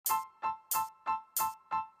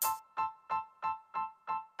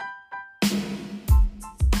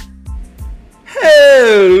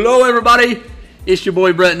Hello, everybody. It's your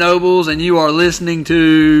boy Brett Nobles, and you are listening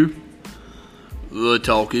to the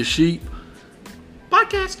Talk is Sheep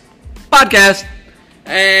podcast,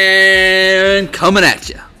 and coming at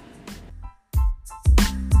you.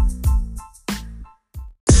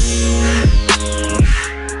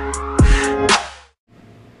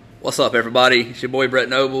 What's up, everybody? It's your boy Brett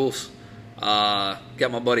Nobles. Got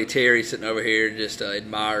my buddy Terry sitting over here, just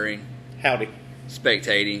admiring, howdy,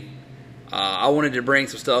 spectating. I wanted to bring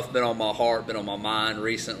some stuff been on my heart, been on my mind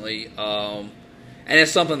recently, and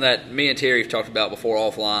it's something that me and Terry have talked about before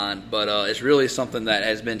offline, but it's really something that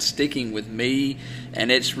has been sticking with me,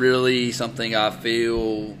 and it's really something I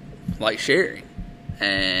feel like sharing.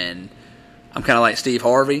 And I'm kind of like Steve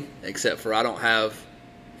Harvey, except for I don't have,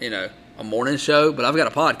 a morning show, but I've got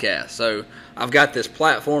a podcast, so I've got this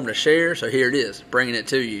platform to share, so here it is, bringing it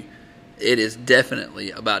to you. It is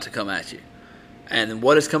definitely about to come at you. And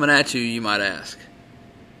what is coming at you, you might ask?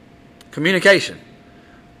 Communication.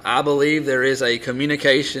 I believe there is a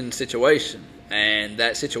communication situation, and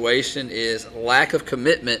that situation is lack of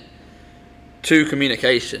commitment to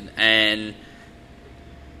communication. And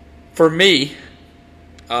for me,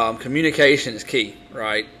 communication is key,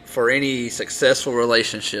 right? For any successful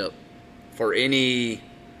relationship, for any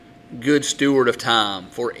good steward of time,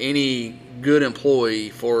 for any good employee,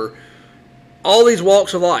 for all these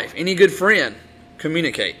walks of life, any good friend,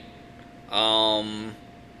 communicate.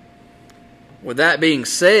 With that being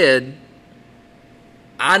said,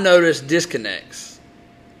 I notice disconnects,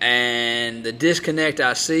 and the disconnect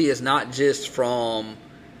I see is not just from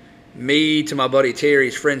me to my buddy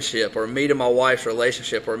Terry's friendship, or me to my wife's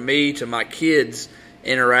relationship, or me to my kids'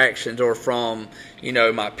 interactions, or from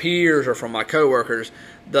my peers or from my coworkers.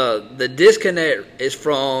 The disconnect is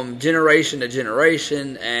from generation to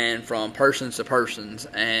generation and from persons to persons.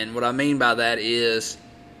 And what I mean by that is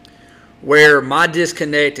where my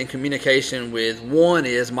disconnect in communication with one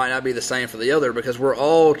is might not be the same for the other, because we're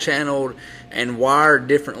all channeled and wired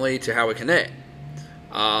differently to how we connect.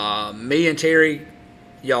 Me and Terry,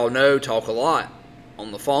 y'all know, talk a lot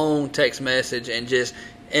on the phone, text message, and just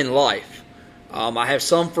in life. I have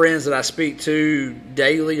some friends that I speak to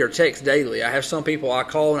daily or text daily. I have some people I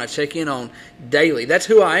call and I check in on daily. That's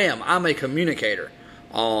who I am. I'm a communicator.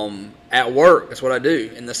 At work, that's what I do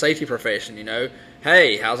in the safety profession.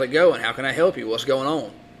 Hey, how's it going? How can I help you? What's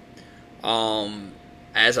going on?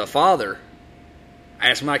 As a father,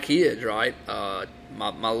 ask my kids, right?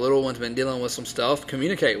 My little one's been dealing with some stuff.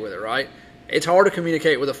 Communicate with her, right? It's hard to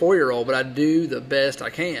communicate with a 4-year-old, but I do the best I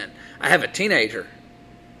can. I have a teenager,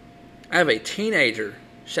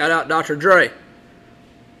 shout out Dr. Dre,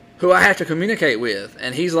 who I have to communicate with.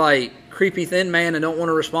 And he's like creepy thin man and don't want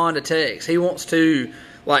to respond to texts. He wants to,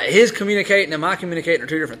 his communicating and my communicating are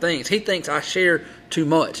two different things. He thinks I share too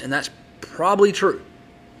much, and that's probably true.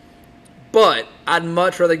 But I'd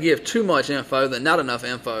much rather give too much info than not enough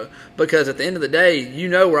info, because at the end of the day, you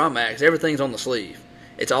know where I'm at, because everything's on the sleeve.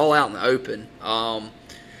 It's all out in the open.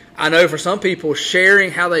 I know for some people,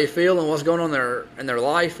 sharing how they feel and what's going on in their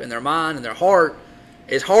life, in their mind, in their heart,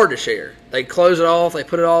 is hard to share. They close it off. They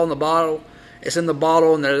put it all in the bottle. It's in the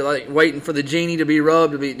bottle, and they're like waiting for the genie to be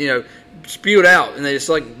rubbed, to be spewed out, and they just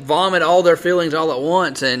vomit all their feelings all at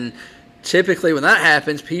once. And typically, when that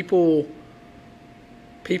happens, people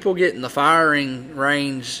get in the firing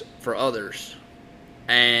range for others,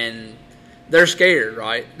 and they're scared,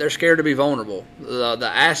 right? They're scared to be vulnerable.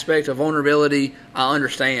 The aspect of vulnerability, I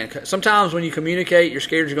understand. Sometimes when you communicate, you're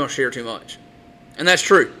scared you're going to share too much. And that's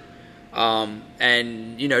true.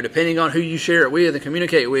 And, depending on who you share it with and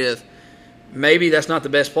communicate with, maybe that's not the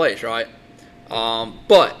best place, right?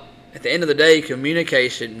 But at the end of the day,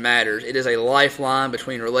 communication matters. It is a lifeline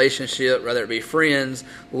between relationship, whether it be friends,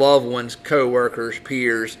 loved ones, co-workers,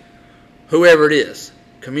 peers, whoever it is.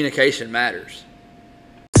 Communication matters.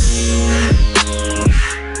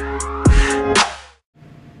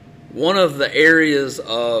 One of the areas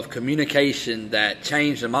of communication that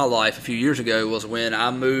changed in my life a few years ago was when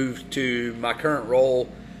I moved to my current role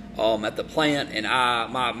at the plant, and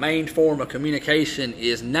my main form of communication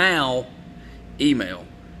is now email.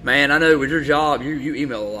 Man, I know with your job, you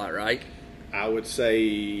email a lot, right? I would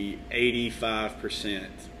say 85%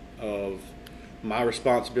 of my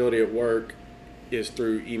responsibility at work is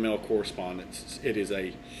through email correspondence. It is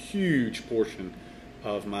a huge portion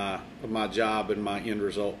of my job and my end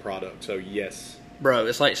result product. So yes, bro,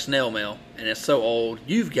 it's like snail mail, and it's so old.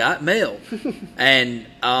 You've got mail. And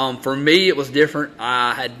for me, it was different.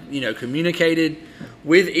 I had communicated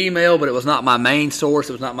with email, but it was not my main source.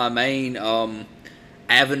 It was not my main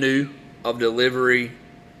avenue of delivery,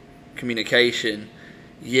 communication.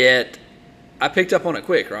 Yet I picked up on it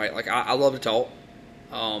quick, right? I love to talk.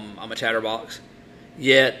 I'm a chatterbox.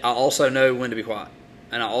 Yet I also know when to be quiet.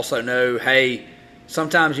 And I also know, hey,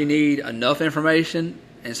 sometimes you need enough information,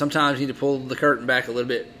 and sometimes you need to pull the curtain back a little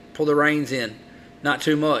bit, pull the reins in, not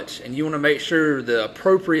too much. And you want to make sure the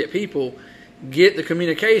appropriate people get the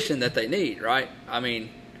communication that they need, right? I mean,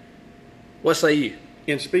 what say you?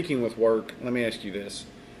 In speaking with work, let me ask you this: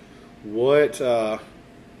 what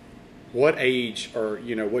age, or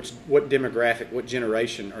what demographic, what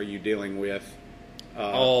generation are you dealing with?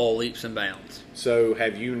 All leaps and bounds. So,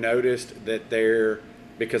 have you noticed that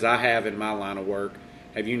because I have in my line of work,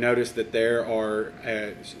 have you noticed that there are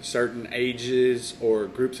certain ages or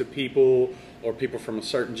groups of people or people from a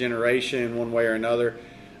certain generation, one way or another,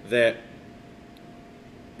 that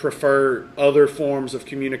prefer other forms of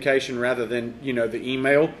communication rather than, the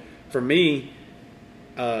email? For me,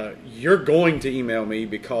 you're going to email me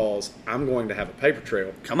because I'm going to have a paper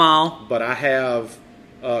trail. Come on. But I have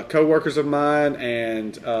coworkers of mine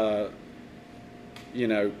and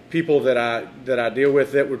people that I deal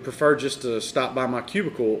with that would prefer just to stop by my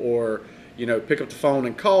cubicle or pick up the phone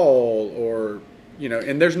and call, or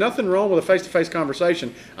and there's nothing wrong with a face-to-face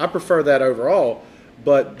conversation. I prefer that overall.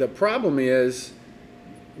 But the problem is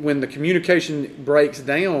when the communication breaks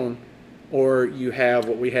down, or you have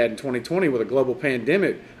what we had in 2020 with a global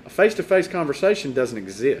pandemic, a face-to-face conversation doesn't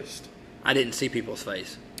exist. I didn't see people's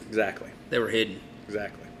face. Exactly. They were hidden.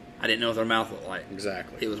 Exactly. I didn't know what their mouth looked like.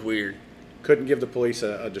 Exactly. It was weird. Couldn't give the police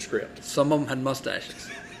a descript. Some of them had mustaches.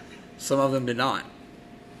 Some of them did not.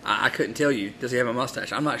 I couldn't tell you. Does he have a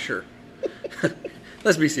mustache? I'm not sure.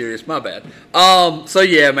 Let's be serious. My bad. So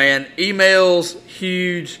yeah, man. Emails,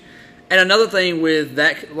 huge. And another thing with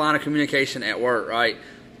that line of communication at work, right?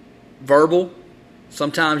 Verbal.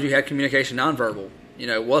 Sometimes you have communication nonverbal.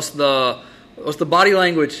 What's the body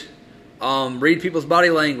language? Read people's body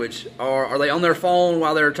language. Are they on their phone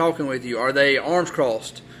while they're talking with you? Are they arms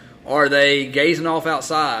crossed? Are they gazing off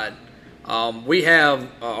outside? We have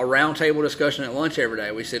a round table discussion at lunch every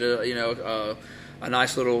day. We sit at a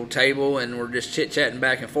nice little table, and we're just chit-chatting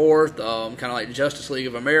back and forth, kind of like Justice League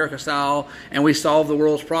of America style, and we solve the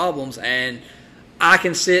world's problems. And I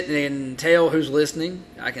can sit and tell who's listening.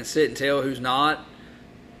 I can sit and tell who's not.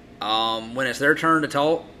 When it's their turn to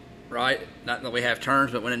talk, right? Not that we have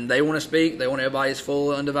turns, but when they want to speak, they want everybody's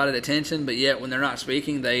full, undivided attention. But yet, when they're not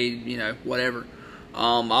speaking, they, whatever.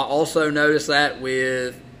 I also notice that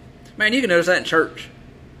you can notice that in church.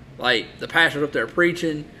 Like, the pastor's up there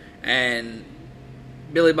preaching, and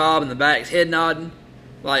Billy Bob in the back's head nodding.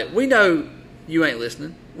 Like, we know you ain't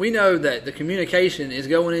listening. We know that the communication is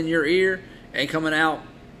going in your ear and coming out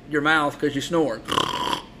your mouth because you snore.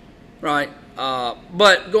 Right?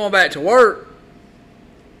 But going back to work,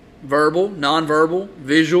 verbal, nonverbal,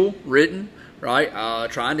 visual, written, right?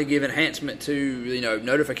 Trying to give enhancement to,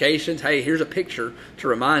 notifications. Hey, here's a picture to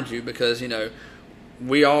remind you because,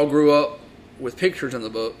 we all grew up with pictures in the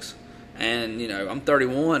books. And, I'm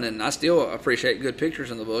 31 and I still appreciate good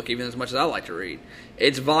pictures in the book, even as much as I like to read.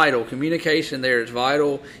 It's vital. Communication there is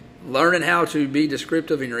vital. Learning how to be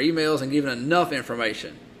descriptive in your emails and giving enough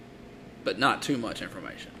information, but not too much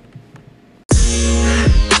information.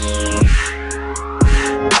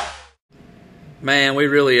 Man, we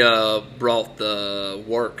really brought the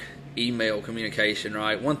work email communication,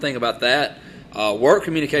 right? One thing about that, work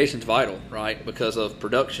communication is vital, right, because of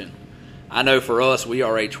production. I know for us, we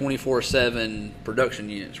are a 24/7 production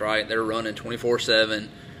units, right? They're running 24/7,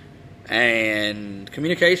 and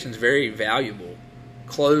communication is very valuable.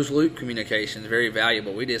 Closed loop communication is very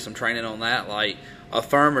valuable. We did some training on that, like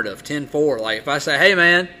affirmative, 10-4. Like if I say, hey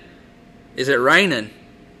man, is it raining?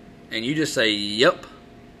 And you just say, yep.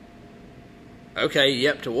 Okay,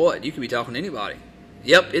 yep to what? You could be talking to anybody.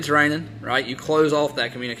 Yep, it's raining, right? You close off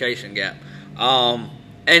that communication gap.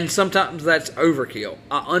 And sometimes that's overkill.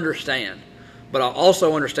 I understand. But I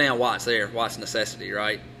also understand why it's there, why it's a necessity,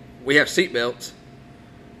 right? We have seatbelts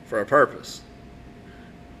for a purpose.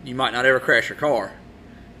 You might not ever crash your car.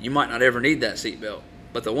 You might not ever need that seatbelt.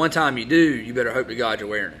 But the one time you do, you better hope to God you're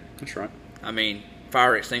wearing it. That's right. I mean,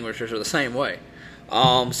 fire extinguishers are the same way.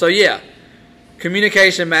 So yeah,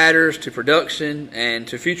 communication matters to production and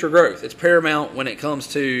to future growth. It's paramount when it comes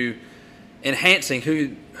to enhancing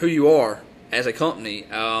who you are as a company,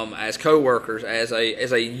 as co-workers, as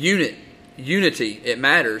a unit. Unity, it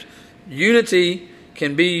matters. Unity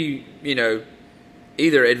can be,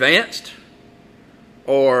 either advanced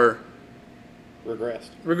or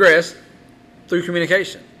regressed through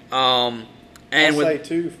communication. And I'll say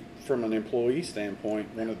too, from an employee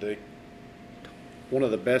standpoint, one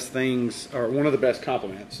of the best things, or one of the best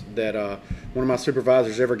compliments that one of my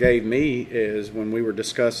supervisors ever gave me is when we were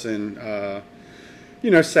discussing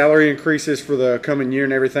salary increases for the coming year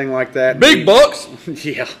and everything like that. Big bucks.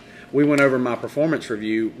 Yeah. We went over my performance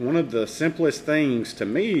review. One of the simplest things to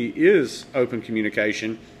me is open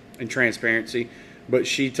communication and transparency. But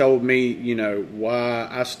she told me, why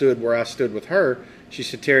I stood where I stood with her. She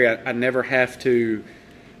said, Terry, I never have to,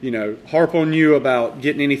 harp on you about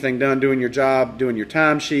getting anything done, doing your job, doing your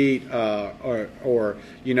timesheet, or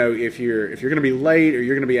if you're going to be late or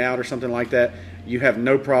you're going to be out or something like that, you have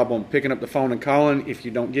no problem picking up the phone and calling. If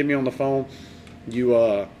you don't get me on the phone,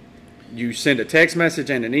 you send a text message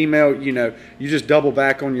and an email, you just double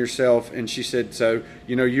back on yourself. And she said, so,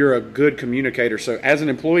 you're a good communicator. So as an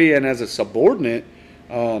employee and as a subordinate,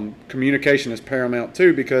 communication is paramount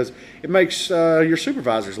too, because it makes your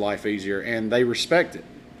supervisor's life easier and they respect it.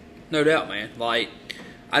 No doubt, man. Like,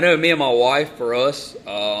 I know me and my wife, for us,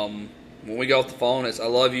 when we go off the phone, it's I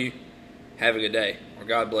love you, have a good day, or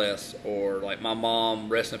God bless, or like my mom,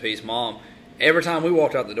 rest in peace, Mom. Every time we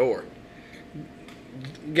walked out the door,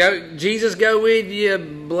 Jesus go with you,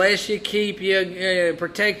 bless you, keep you,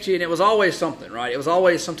 protect you. And it was always something, right? It was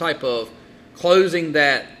always some type of closing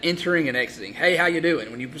that entering and exiting. Hey, how you doing?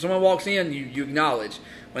 When someone walks in, you acknowledge.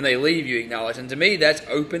 When they leave, you acknowledge. And to me, that's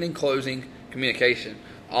open and closing communication.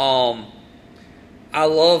 I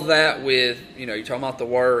love that with, you're talking about the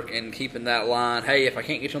work and keeping that line. Hey, if I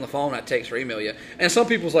can't get you on the phone, I text or email you. And some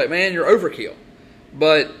people's like, man, you're overkill.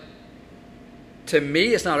 But to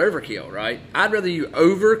me, it's not overkill, right? I'd rather you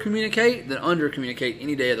over-communicate than under-communicate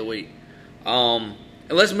any day of the week. And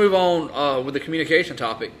let's move on with the communication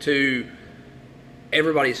topic to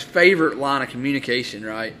everybody's favorite line of communication,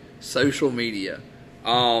 right? Social media.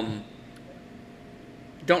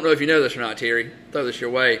 Don't know if you know this or not, Terry. Throw this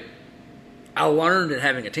your way. I learned in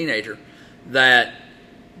having a teenager that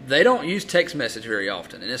they don't use text message very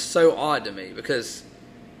often. And it's so odd to me because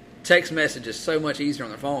text message is so much easier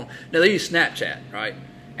on their phone. Now, they use Snapchat, right?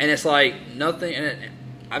 And it's like nothing, and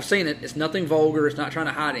I've seen it. It's nothing vulgar. It's not trying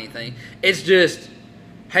to hide anything. It's just,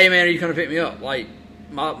 hey, man, are you going to pick me up? Like,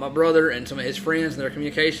 my brother and some of his friends and their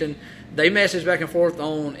communication, they message back and forth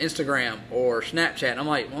on Instagram or Snapchat. And I'm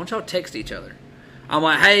like, why don't y'all text each other? I'm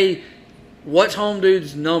like, hey, what's home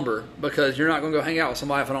dude's number? Because you're not going to go hang out with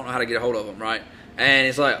somebody if I don't know how to get a hold of them, right? And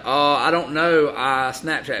he's like, I don't know, I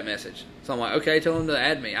Snapchat message. So I'm like, okay, tell him to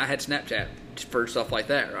add me. I had Snapchat for stuff like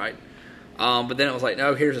that, right? But then it was like,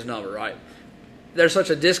 no, here's his number, right? There's such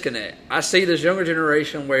a disconnect. I see this younger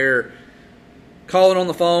generation where calling on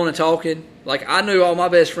the phone and talking, like I knew all my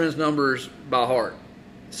best friends' numbers by heart.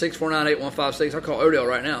 649-8156. I'll call Odell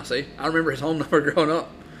right now, see? I remember his home number growing up.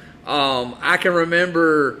 I can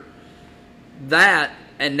remember that,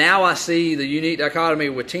 and now I see the unique dichotomy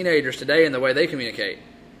with teenagers today and the way they communicate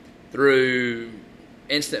through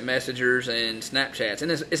instant messengers and Snapchats.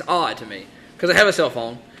 And it's odd to me because they have a cell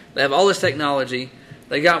phone. They have all this technology.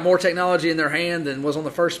 They got more technology in their hand than was on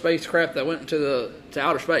the first spacecraft that went to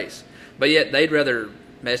outer space. But yet they'd rather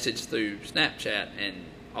message through Snapchat and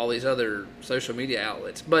all these other social media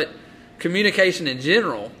outlets. But communication in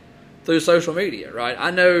general through social media, right?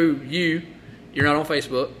 I know you're not on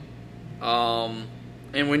Facebook.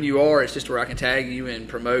 And when you are, it's just where I can tag you and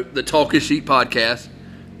promote the Talk is Sheep podcast.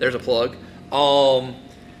 There's a plug.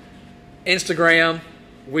 Instagram,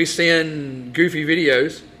 we send goofy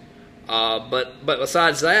videos. But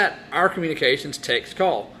besides that, our communication's text,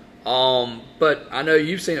 call. But I know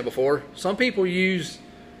you've seen it before. Some people use,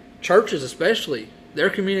 churches especially, their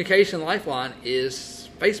communication lifeline is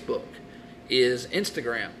Facebook, is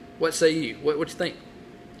Instagram. What say you? What you think?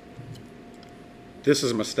 This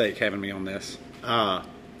is a mistake having me on this. I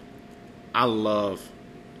love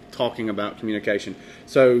talking about communication.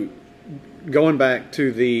 So going back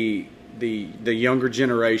to the younger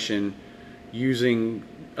generation using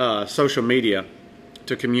social media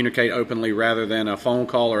to communicate openly rather than a phone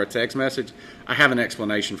call or a text message, I have an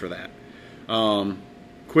explanation for that.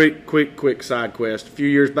 Quick side quest. A few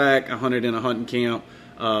years back, I hunted in a hunting camp.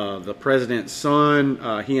 The president's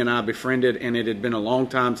son, he and I befriended, and it had been a long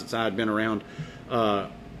time since I had been around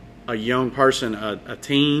a young person, a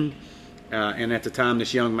teen, and at the time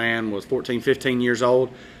this young man was 14, 15 years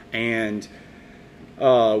old, and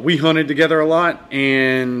we hunted together a lot,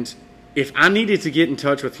 and if I needed to get in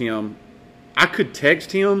touch with him, I could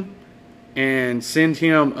text him and send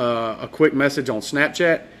him a quick message on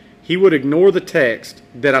Snapchat. He would ignore the text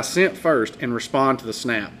that I sent first and respond to the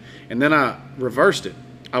snap, and then I reversed it.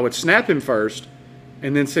 I would snap him first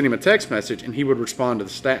and then send him a text message, and he would respond to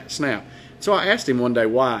the snap. So I asked him one day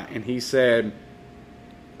why, and he said,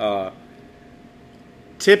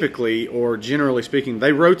 typically, or generally speaking,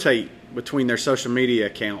 they rotate between their social media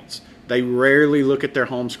accounts. They rarely look at their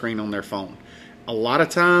home screen on their phone. A lot of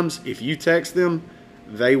times, if you text them,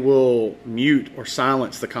 they will mute or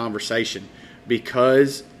silence the conversation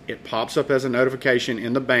because it pops up as a notification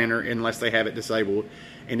in the banner unless they have it disabled,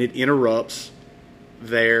 and it interrupts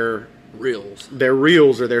their reels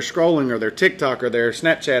or their scrolling or their TikTok or their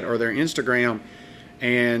Snapchat or their Instagram.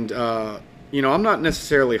 And I'm not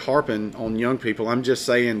necessarily harping on young people. I'm just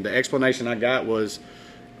saying the explanation I got was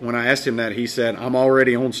when I asked him that, he said, I'm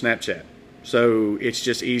already on Snapchat, so it's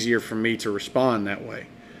just easier for me to respond that way.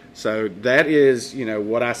 So that is,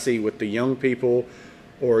 what I see with the young people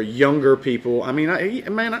or younger people. I mean,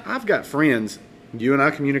 I've got friends. You and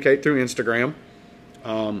I communicate through Instagram.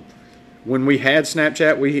 When we had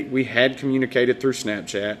Snapchat, we had communicated through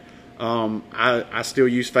Snapchat. I still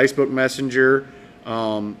use Facebook Messenger.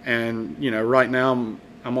 And right now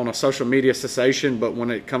I'm on a social media cessation, but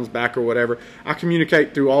when it comes back or whatever, I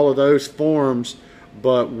communicate through all of those forms.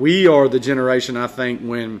 But we are the generation, I think,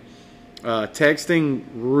 when texting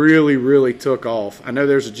really, really took off. I know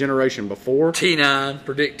there's a generation before. T9,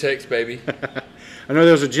 predict text, baby. I know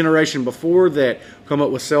there's a generation before that come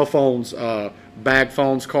up with cell phones, bag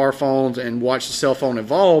phones, car phones, and watch the cell phone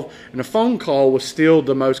evolve. And a phone call was still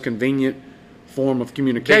the most convenient form of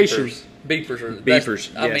communication. Beepers are the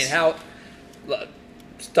beepers. Best. I mean, how?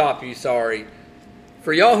 Stop you. Sorry,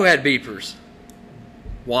 for y'all who had beepers.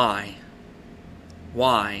 Why?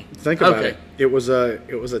 Think about it. It was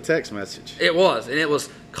a text message. It was, and it was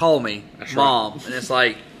call me, That's mom, right. And it's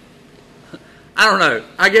like, I don't know.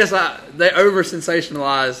 I guess they over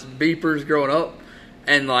sensationalized beepers growing up,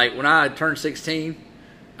 and like when I turned 16,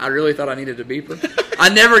 I really thought I needed a beeper. I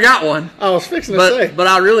never got one. I was fixing to say, but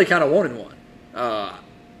I really kind of wanted one.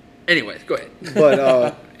 Anyways, go ahead.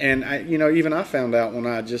 But and even I found out when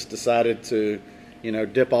I just decided to,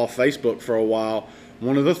 dip off Facebook for a while.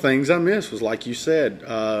 One of the things I missed was, like you said,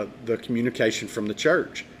 the communication from the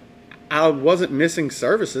church. I wasn't missing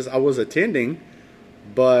services; I was attending,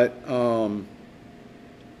 but that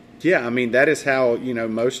is how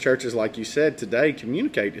most churches, like you said today,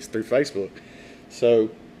 communicate is through Facebook. So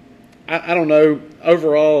I don't know.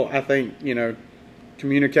 Overall, I think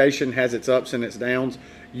communication has its ups and its downs.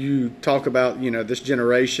 You talk about, this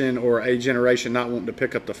generation or a generation not wanting to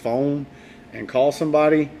pick up the phone and call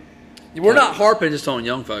somebody. We're not harping just on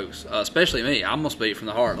young folks, especially me. I'm going to speak from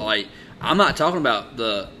the heart. Like, I'm not talking about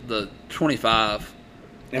the 25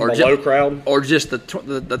 and below crowd. Or just the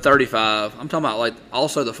 35. I'm talking about, like,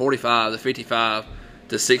 also the 45, the 55,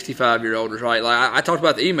 the 65-year-olders, right? Like, I talked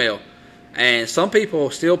about the email. And some people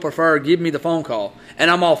still prefer give me the phone call. And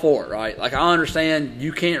I'm all for it, right? Like, I understand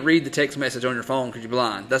you can't read the text message on your phone because you're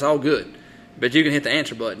blind. That's all good. But you can hit the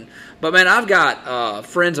answer button. But, man, I've got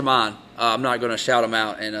friends of mine. I'm not going to shout them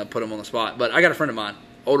out and put them on the spot. But I got a friend of mine,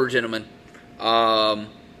 older gentleman.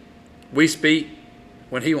 We speak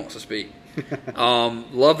when he wants to speak.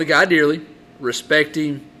 Love the guy dearly. Respect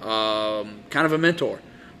him. Kind of a mentor.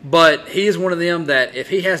 But he is one of them that if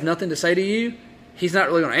he has nothing to say to you, he's not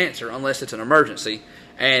really going to answer unless it's an emergency.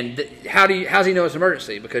 And how's he know it's an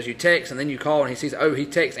emergency? Because you text and then you call and he sees, he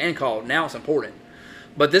texted and called. Now it's important.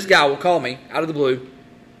 But this guy will call me out of the blue.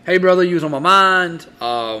 Hey, brother, you was on my mind.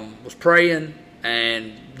 Was praying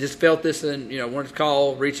and just felt this and, wanted to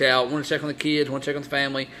call, reach out, wanted to check on the kids, wanted to check on the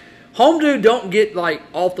family. Home dude don't get, like,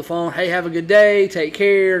 off the phone. Hey, have a good day. Take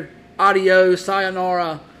care. Adios.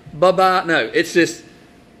 Sayonara. Bye-bye. No, it's just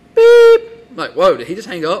beep. I'm like, whoa, did he just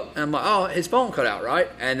hang up? And I'm like, oh, his phone cut out, right?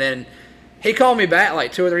 And then he called me back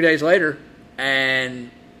like 2 or 3 days later,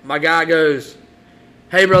 and my guy goes,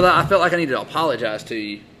 hey, brother, I felt like I needed to apologize to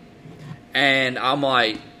you. And I'm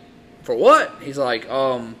like, for what? He's like,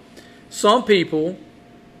 some people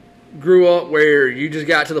grew up where you just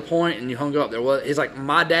got to the point and you hung up. He's like,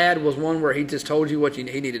 my dad was one where he just told you what he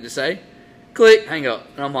needed to say. Click, hang up.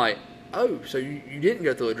 And I'm like, oh, so you didn't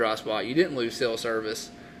go through a dry spot. You didn't lose cell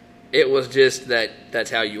service. It was just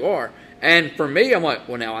that's how you are. And for me, I'm like,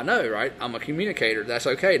 well, now I know, right? I'm a communicator. That's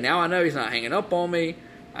okay. Now I know he's not hanging up on me.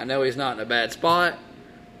 I know he's not in a bad spot.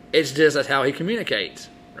 It's just that's how he communicates,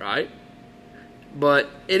 right? But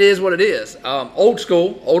it is what it is. Old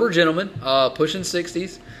school, older gentleman, pushing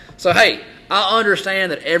 60s. So, hey, I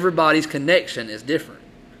understand that everybody's connection is different.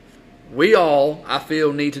 We all, I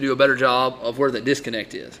feel, need to do a better job of where the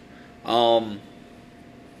disconnect is. I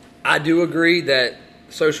do agree that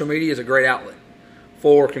social media is a great outlet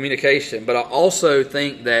for communication, but I also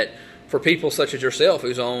think that for people such as yourself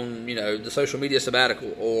who's on, the social media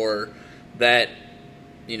sabbatical or that,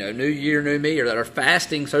 new year, new me, or that are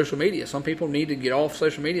fasting social media. Some people need to get off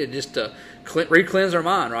social media just to re-cleanse their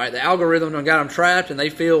mind, right? The algorithm done got them trapped, and they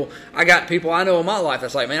feel, I got people I know in my life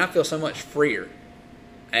that's like, man, I feel so much freer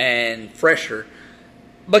and fresher.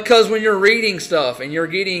 Because when you're reading stuff and you're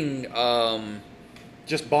getting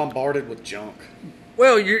just bombarded with junk.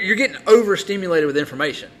 Well, you're getting overstimulated with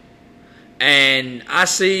information. And I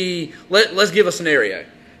see, let's give a scenario.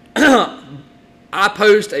 I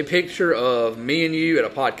post a picture of me and you at a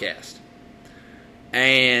podcast.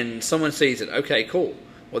 And someone sees it. Okay, cool.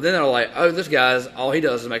 Well, then they're like, oh, this guy's, all he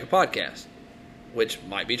does is make a podcast. Which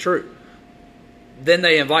might be true. Then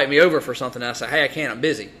they invite me over for something and I say, hey, I can't, I'm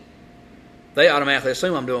busy. They automatically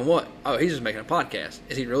assume I'm doing what? Oh, he's just making a podcast.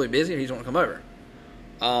 Is he really busy or he just want to come over?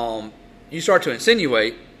 You start to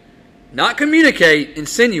insinuate, not communicate,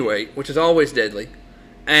 insinuate, which is always deadly.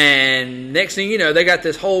 And next thing you know, they got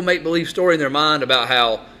this whole make-believe story in their mind about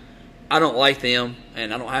how I don't like them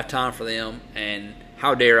and I don't have time for them and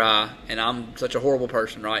how dare I and I'm such a horrible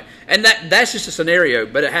person, right? And that's just a scenario,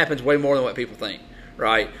 but it happens way more than what people think,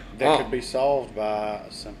 right? That could be solved by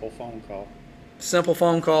a simple phone call. Simple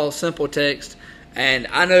phone call, simple text. And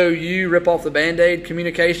I know you rip off the Band-Aid,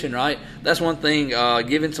 communication, right? That's one thing,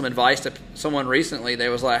 giving some advice to someone recently. They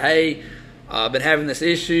was like, hey, I've been having this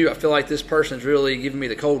issue. I feel like this person's really giving me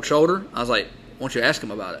the cold shoulder. I was like, why don't you ask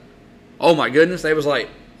them about it? Oh, my goodness. They was like,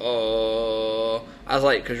 I was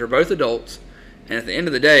like, because you're both adults. And at the end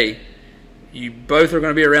of the day, you both are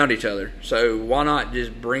going to be around each other. So why not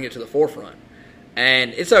just bring it to the forefront?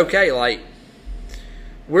 And it's okay. Like,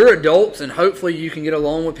 we're adults, and hopefully you can get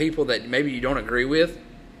along with people that maybe you don't agree with.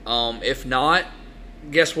 If not,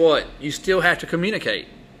 guess what? You still have to communicate.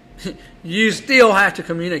 You still have to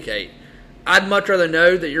communicate. I'd much rather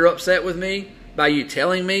know that you're upset with me by you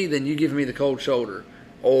telling me than you giving me the cold shoulder.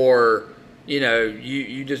 Or,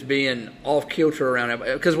 you just being off kilter around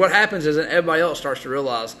everybody. Because what happens is that everybody else starts to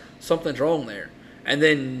realize something's wrong there. And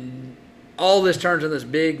then all this turns into this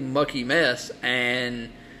big, mucky mess,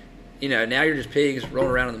 and now you're just pigs rolling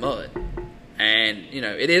around in the mud. And,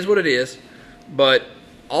 it is what it is, but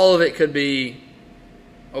all of it could be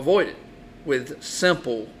avoided with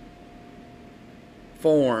simple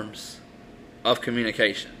forms of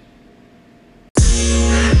communication.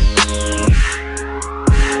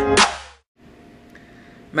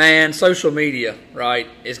 Man, social media, right?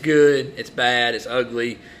 It's good, it's bad, it's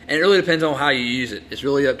ugly, and it really depends on how you use it. It's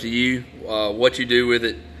really up to you, what you do with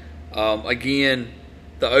it. Again,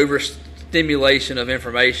 the overstimulation of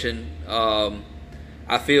information,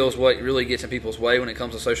 I feel is what really gets in people's way when it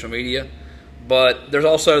comes to social media. But there's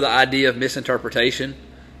also the idea of misinterpretation,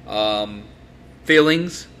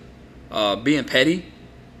 feelings, being petty,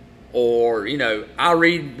 or, I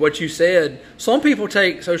read what you said. Some people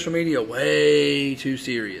take social media way too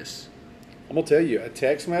serious. I'm going to tell you, a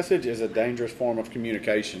text message is a dangerous form of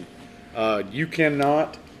communication. You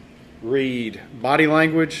cannot read body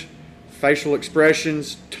language, facial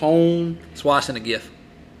expressions, tone. That's why I sent a GIF.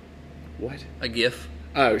 What? A GIF.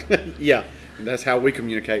 Oh, yeah. That's how we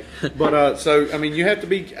communicate. But, you have to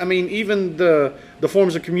be, even the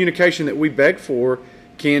forms of communication that we beg for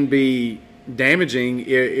can be damaging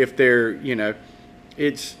if they're,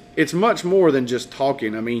 it's much more than just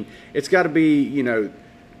talking. It's got to be,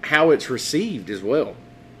 how it's received as well.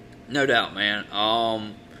 No doubt, man.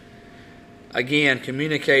 Again,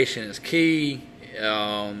 communication is key.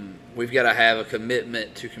 We've got to have a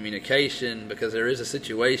commitment to communication because there is a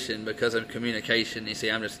situation because of communication. You see,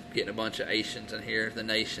 I'm just getting a bunch of Asians in here, the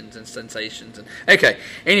nations and sensations. Okay,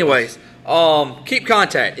 anyways, keep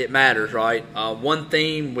contact. It matters, right? One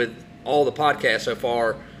theme with all the podcasts so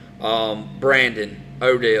far, Brandon,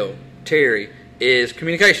 Odell, Terry, is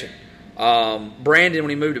communication. Brandon, when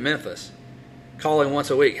he moved to Memphis, calling once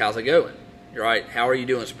a week, how's it going? Right? How are you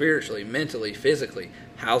doing spiritually, mentally, physically?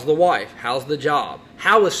 How's the wife? How's the job?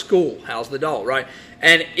 How is school? How's the dog? Right?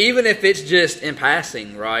 And even if it's just in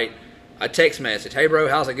passing, right? A text message. Hey, bro,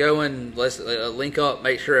 how's it going? Let's link up,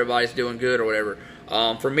 make sure everybody's doing good or whatever.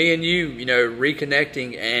 For me and you,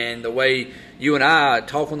 reconnecting and the way you and I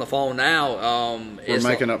talk on the phone now. We're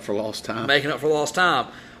making up for lost time. Making up for lost time.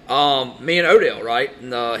 Me and Odell, right?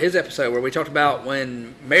 In his episode where we talked about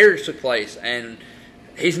when marriage took place and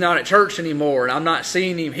he's not at church anymore and I'm not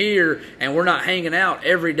seeing him here and we're not hanging out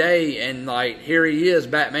every day and here he is,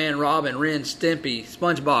 Batman, Robin, Ren, Stimpy,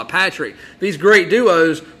 SpongeBob, Patrick. These great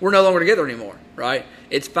duos, we're no longer together anymore, right?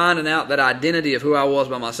 It's finding out that identity of who I was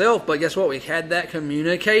by myself, but guess what? We had that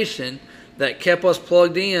communication that kept us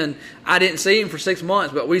plugged in. I didn't see him for 6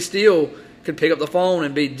 months, but we still could pick up the phone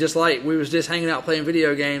and be just like we was just hanging out playing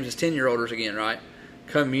video games as 10-year-olders again, right?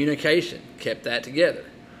 Communication kept that together.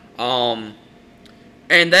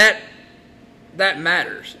 And that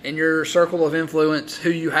matters in your circle of influence, who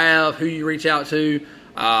you have, who you reach out to.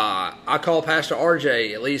 I call Pastor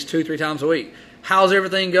RJ at least 2-3 times a week. How's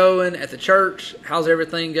everything going at the church? How's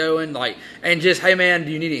everything going? And just, hey man,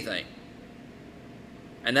 do you need anything?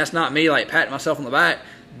 And that's not me like patting myself on the back.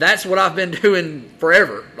 That's what I've been doing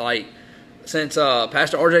forever. Like since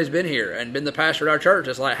Pastor RJ's been here and been the pastor at our church.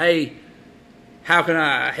 It's like, hey, how can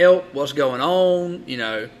I help? What's going on? You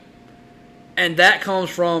know. And that comes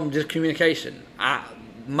from just communication.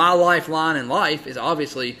 My lifeline in life is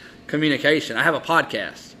obviously communication. I have a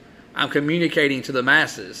podcast. I'm communicating to the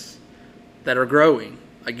masses that are growing.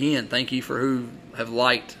 Again, thank you for who have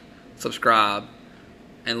liked, subscribed,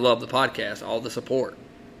 and loved the podcast. All the support.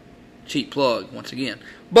 Cheap plug, once again.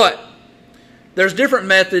 But there's different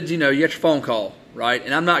methods. You know, you get your phone call, right?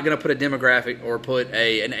 And I'm not going to put a demographic or put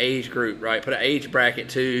an age group, right? Put an age bracket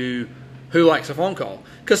to who likes a phone call.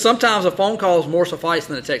 Because sometimes a phone call is more suffice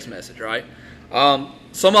than a text message, right?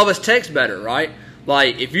 Some of us text better, right?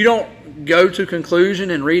 Like, if you don't go to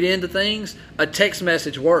conclusion and read into things, a text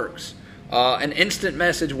message works. An instant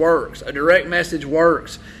message works. A direct message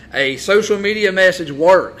works. A social media message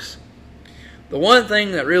works. The one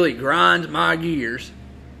thing that really grinds my gears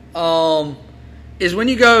is when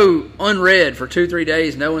you go unread for 2-3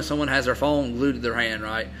 days knowing someone has their phone glued to their hand,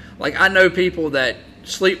 right? Like, I know people that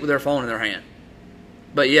sleep with their phone in their hand.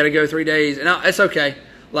 But you got to go 3 days. And it's okay.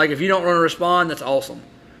 Like, if you don't want to respond, that's awesome.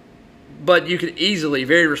 But you could easily,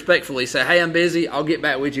 very respectfully say, hey, I'm busy. I'll get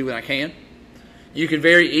back with you when I can. You could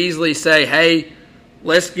very easily say, hey,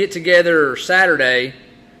 let's get together Saturday.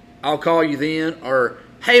 I'll call you then. Or,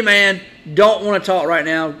 hey, man, don't want to talk right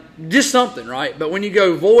now. Just something, right? But when you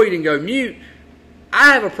go void and go mute,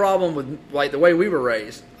 I have a problem with, like, the way we were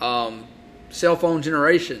raised. Cell phone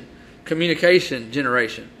generation, communication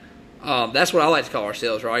generation. That's what I like to call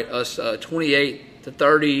ourselves, right? Us 28 to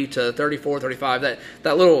 30 to 34, 35, that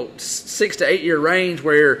little 6 to 8 year range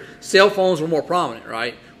where cell phones were more prominent,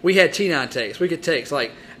 right? We had T9 text. We could text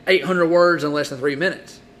like 800 words in less than 3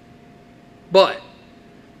 minutes. But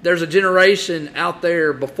there's a generation out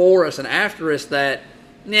there before us and after us that,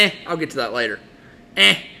 I'll get to that later.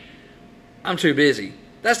 I'm too busy.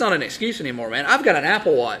 That's not an excuse anymore, man. I've got an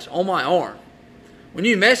Apple Watch on my arm. When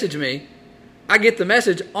you message me, I get the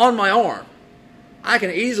message on my arm. I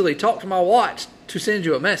can easily talk to my watch to send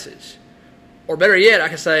you a message. Or better yet, I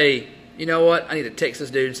can say, you know what, I need to text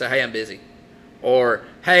this dude and say, hey, I'm busy. Or,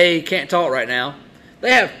 hey, can't talk right now.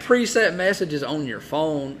 They have preset messages on your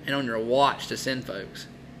phone and on your watch to send folks.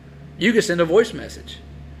 You can send a voice message.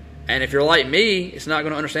 And if you're like me, it's not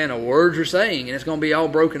going to understand the words you're saying, and it's going to be all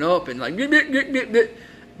broken up and like,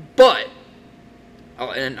 but,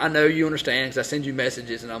 and I know you understand because I send you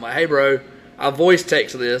messages, and I'm like, hey, bro, I voice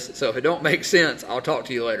text this, so if it don't make sense, I'll talk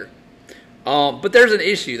to you later. But there's an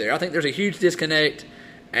issue there. I think there's a huge disconnect,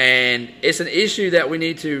 and it's an issue that we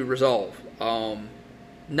need to resolve.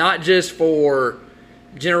 Not just for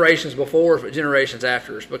generations before us, but generations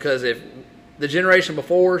after us. Because if the generation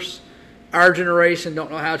before us, our generation, don't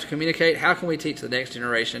know how to communicate, how can we teach the next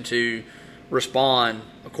generation to respond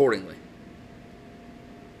accordingly?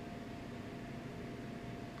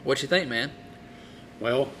 What you think, man?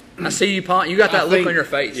 Well, I see you, you got that look on your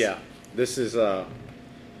face. Yeah, this is, I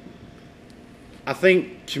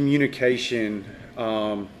think communication,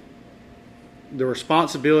 the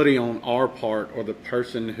responsibility on our part, or the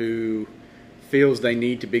person who feels they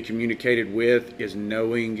need to be communicated with, is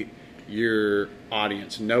knowing your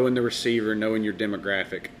audience, knowing the receiver, knowing your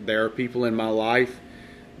demographic. There are people in my life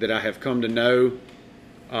that I have come to know.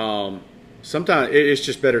 Sometimes it's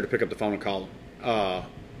just better to pick up the phone and call them.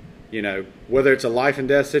 You know, whether it's a life and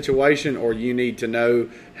death situation or you need to know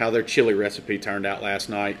how their chili recipe turned out last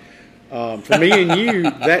night. For me and you,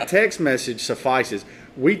 that text message suffices.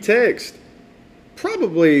 We text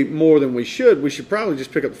probably more than we should. We should probably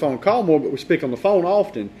just pick up the phone and call more, but we speak on the phone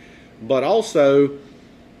often. But also,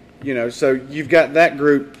 you know, so you've got that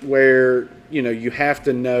group where, you know, you have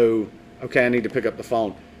to know, okay, I need to pick up the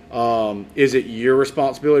phone. Is it your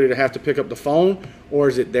responsibility to have to pick up the phone, or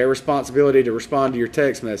is it their responsibility to respond to your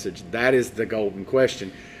text message? That is the golden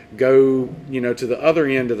question. Go, you know, to the other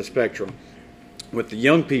end of the spectrum. With the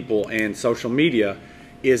young people and social media,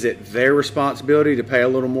 is it their responsibility to pay a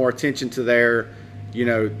little more attention to their, you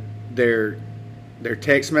know, their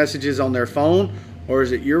text messages on their phone, or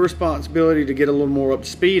is it your responsibility to get a little more up to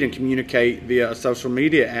speed and communicate via a social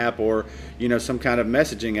media app or, you know, some kind of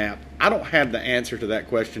messaging app? I don't have the answer to that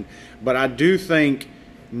question, but I do think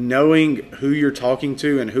knowing who you're talking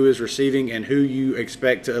to and who is receiving and who you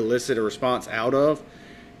expect to elicit a response out of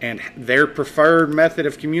and their preferred method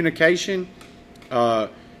of communication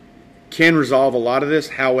can resolve a lot of this.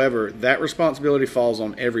 However, that responsibility falls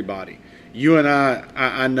on everybody. You and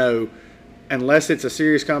I know, unless it's a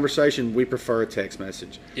serious conversation, we prefer a text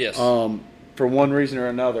message. Yes. For one reason or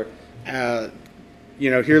another.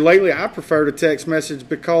 here lately, I prefer to text message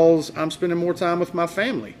because I'm spending more time with my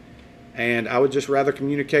family. And I would just rather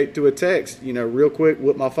communicate through a text, real quick,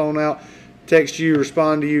 whip my phone out, text you,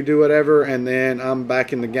 respond to you, do whatever, and then I'm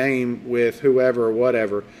back in the game with whoever or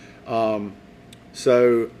whatever.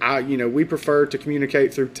 So we prefer to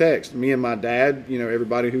communicate through text. Me and my dad,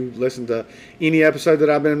 everybody who listened to any episode that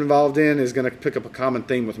I've been involved in is going to pick up a common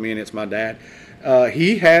theme with me, and it's my dad.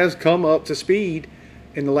 He has come up to speed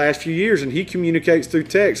in the last few years, and he communicates through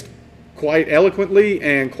text quite eloquently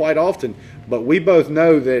and quite often. But we both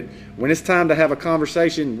know that when it's time to have a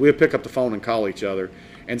conversation, we'll pick up the phone and call each other.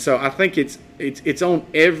 And so I think it's on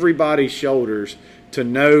everybody's shoulders to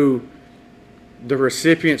know the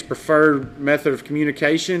recipient's preferred method of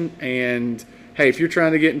communication. And, hey, if you're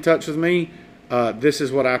trying to get in touch with me, this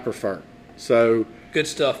is what I prefer. So good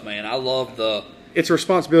stuff, man. I love it's a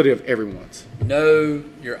responsibility of everyone's. Know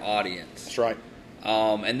your audience. That's right.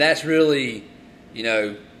 And that's really,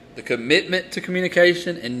 the commitment to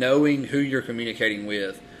communication and knowing who you're communicating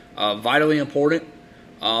with. Vitally important.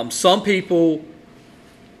 Some people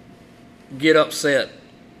get upset,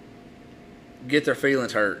 get their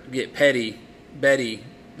feelings hurt, get Betty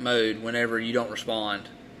mode whenever you don't respond.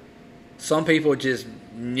 Some people just,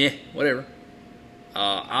 whatever.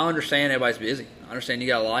 I understand everybody's busy. I understand you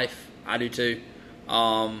got a life. I do too.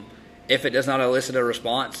 If it does not elicit a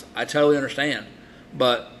response, I totally understand.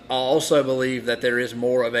 But I also believe that there is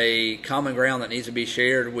more of a common ground that needs to be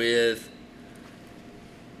shared with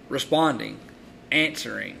responding,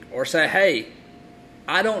 answering, or say, hey,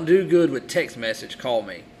 I don't do good with text message, call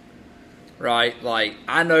me. Right? Like,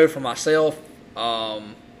 I know for myself,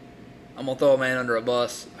 I'm going to throw a man under a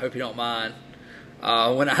bus. Hope you don't mind.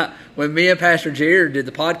 When me and Pastor Jared did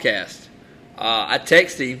the podcast, I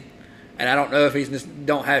texted him, and I don't know if he's just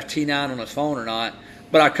don't have T9 on his phone or not,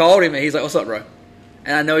 but I called him, and he's like, what's up, bro?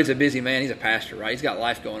 And I know he's a busy man. He's a pastor, right? He's got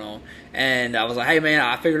life going on. And I was like, hey, man,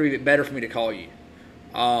 I figured it would be better for me to call you.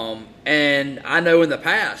 And I know in the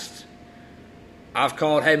past, I've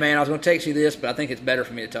called, hey, man, I was going to text you this, but I think it's better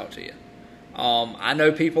for me to talk to you. I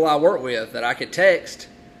know people I work with that I could text,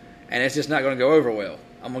 and it's just not going to go over well.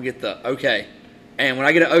 I'm going to get the okay. And when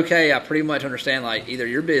I get an okay, I pretty much understand, like, either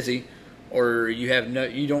you're busy or you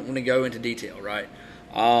don't want to go into detail, right?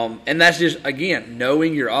 And that's just, again,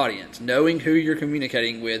 knowing your audience, knowing who you're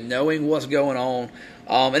communicating with, knowing what's going on.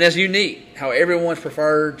 And it's unique how everyone's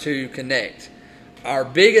preferred to connect. Our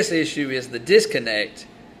biggest issue is the disconnect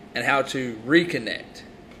and how to reconnect.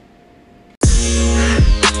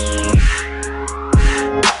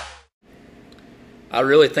 I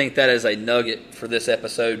really think that is a nugget for this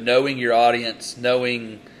episode. Knowing your audience,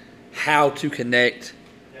 knowing how to connect,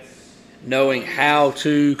 knowing how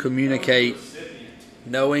to communicate,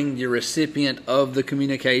 knowing your recipient of the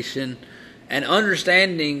communication, and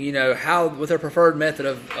understanding, how what their preferred method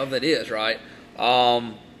of that is, right?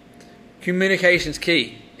 Communication's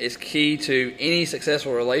key. It's key to any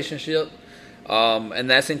successful relationship, and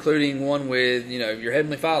that's including one with, your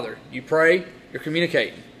Heavenly Father. You pray, you're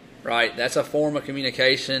communicating, right? That's a form of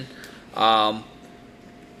communication. I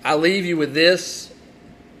leave you with this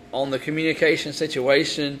on the communication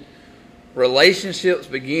situation. Relationships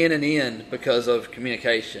begin and end because of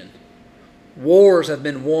communication. Wars have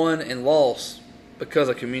been won and lost because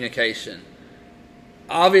of communication.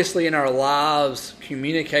 Obviously, in our lives,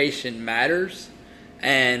 communication matters,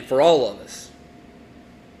 and for all of us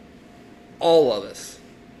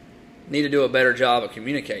need to do a better job of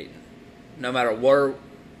communicating. No matter where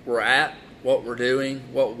we're at, what we're doing,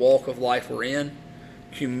 what walk of life we're in,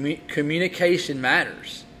 communication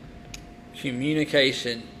matters.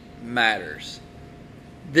 Communication matters.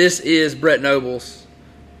 This is Brett Nobles,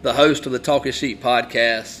 the host of the Talking Sheep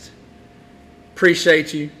podcast.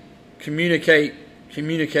 Appreciate you. Communicate.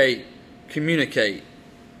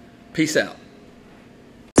 Peace out.